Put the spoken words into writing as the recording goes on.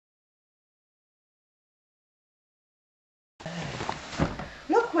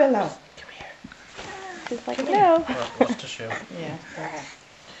Willow. Come here. She's like, Come no. here. Oh, lost the shoe. Yeah.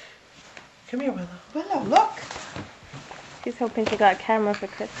 Come here, Willow. Willow, look. She's hoping she got a camera for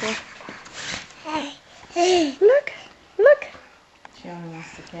Christmas. Look, look. She only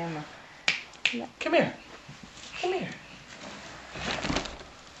wants the camera. Come here. Come here.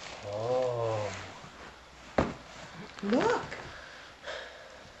 Oh. Look.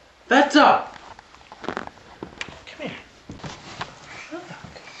 That's up. Come here. Look.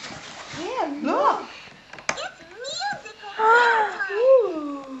 Yeah, look. It's musical chair time.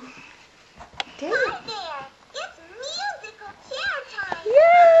 Ooh. Did Hi it? there. It's musical chair time.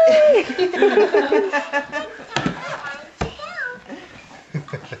 Yay! It's time to go.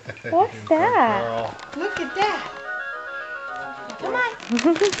 What's that? Girl. Look at that. Come on.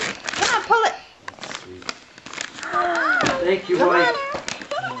 Come on, pull it. Thank you, Come Mike. on.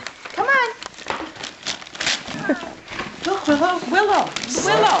 Come on. Look, Willow. Willow.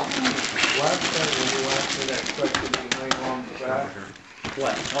 Willow. Last time when you asked me that question behind Mom's back,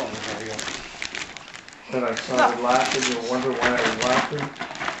 What? Oh, there we go. that I started laughing, you'll wonder why I was laughing.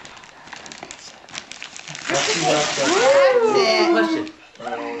 After you asked that, Bless you.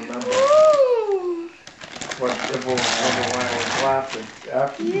 I don't remember. Ooh. But everyone will wonder why I was laughing.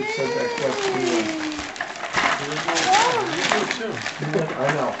 After you said that question, you went, You do too. I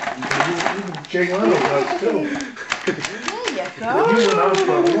know. Even Jay Leno does too. There you But you went on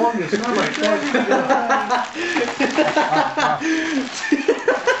for the longest time, I thought.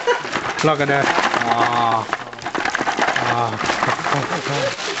 Look at that. Ah.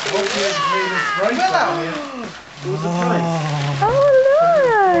 Hope you made it right down here. It was a price. Oh,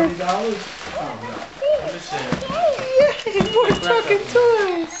 look. $40? I'm just saying. Yay, more talking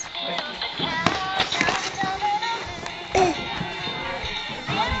toys.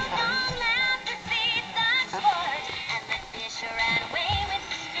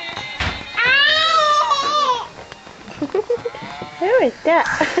 Who is that?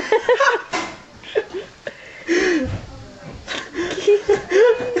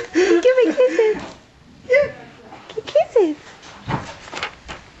 Give me kisses. Kisses.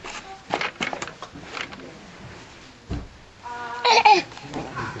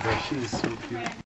 She's so cute.